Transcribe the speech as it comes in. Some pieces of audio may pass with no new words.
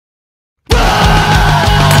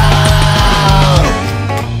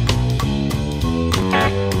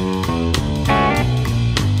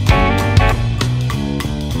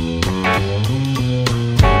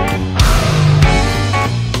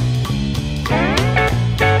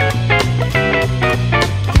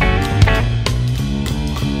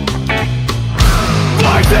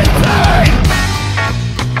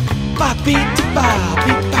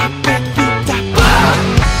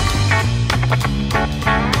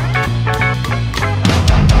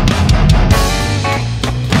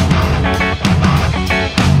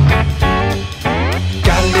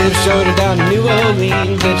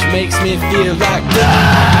Halloween, which makes me feel like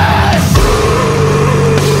this.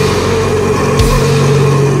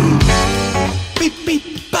 Beep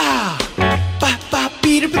beep ba, ba ba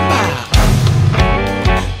beep beep ba,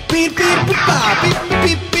 beep beep ba, beep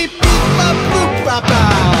beep beep beep ba boop ba ba.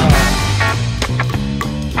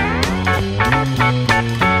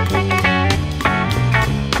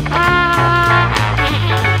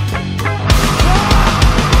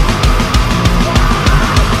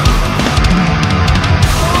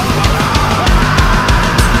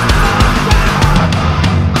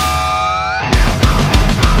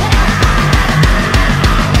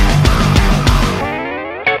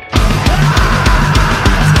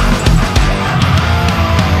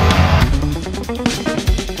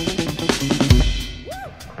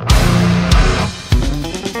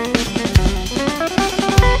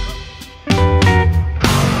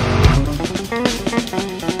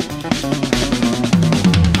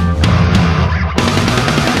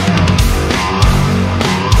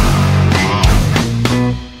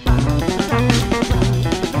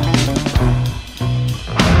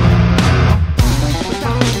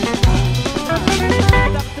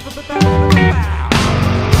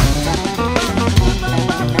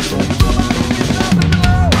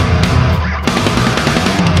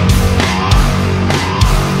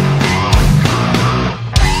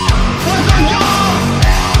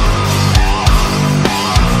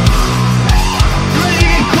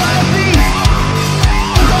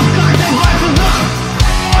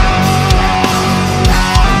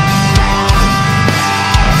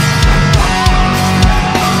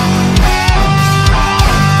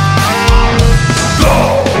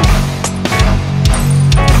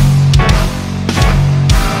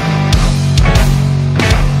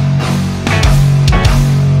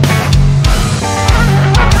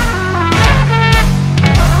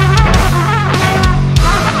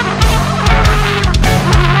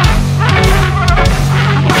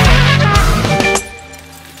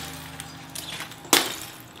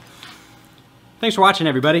 Thanks for watching,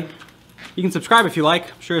 everybody. You can subscribe if you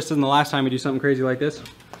like. I'm sure this isn't the last time we do something crazy like this.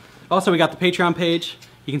 Also, we got the Patreon page.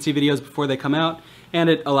 You can see videos before they come out, and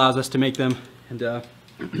it allows us to make them. And yeah,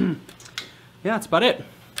 that's about it.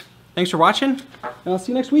 Thanks for watching, and I'll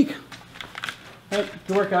see you next week. All right,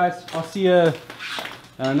 good work, guys. I'll see you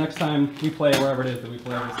next time we play wherever it is that we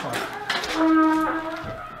play this part.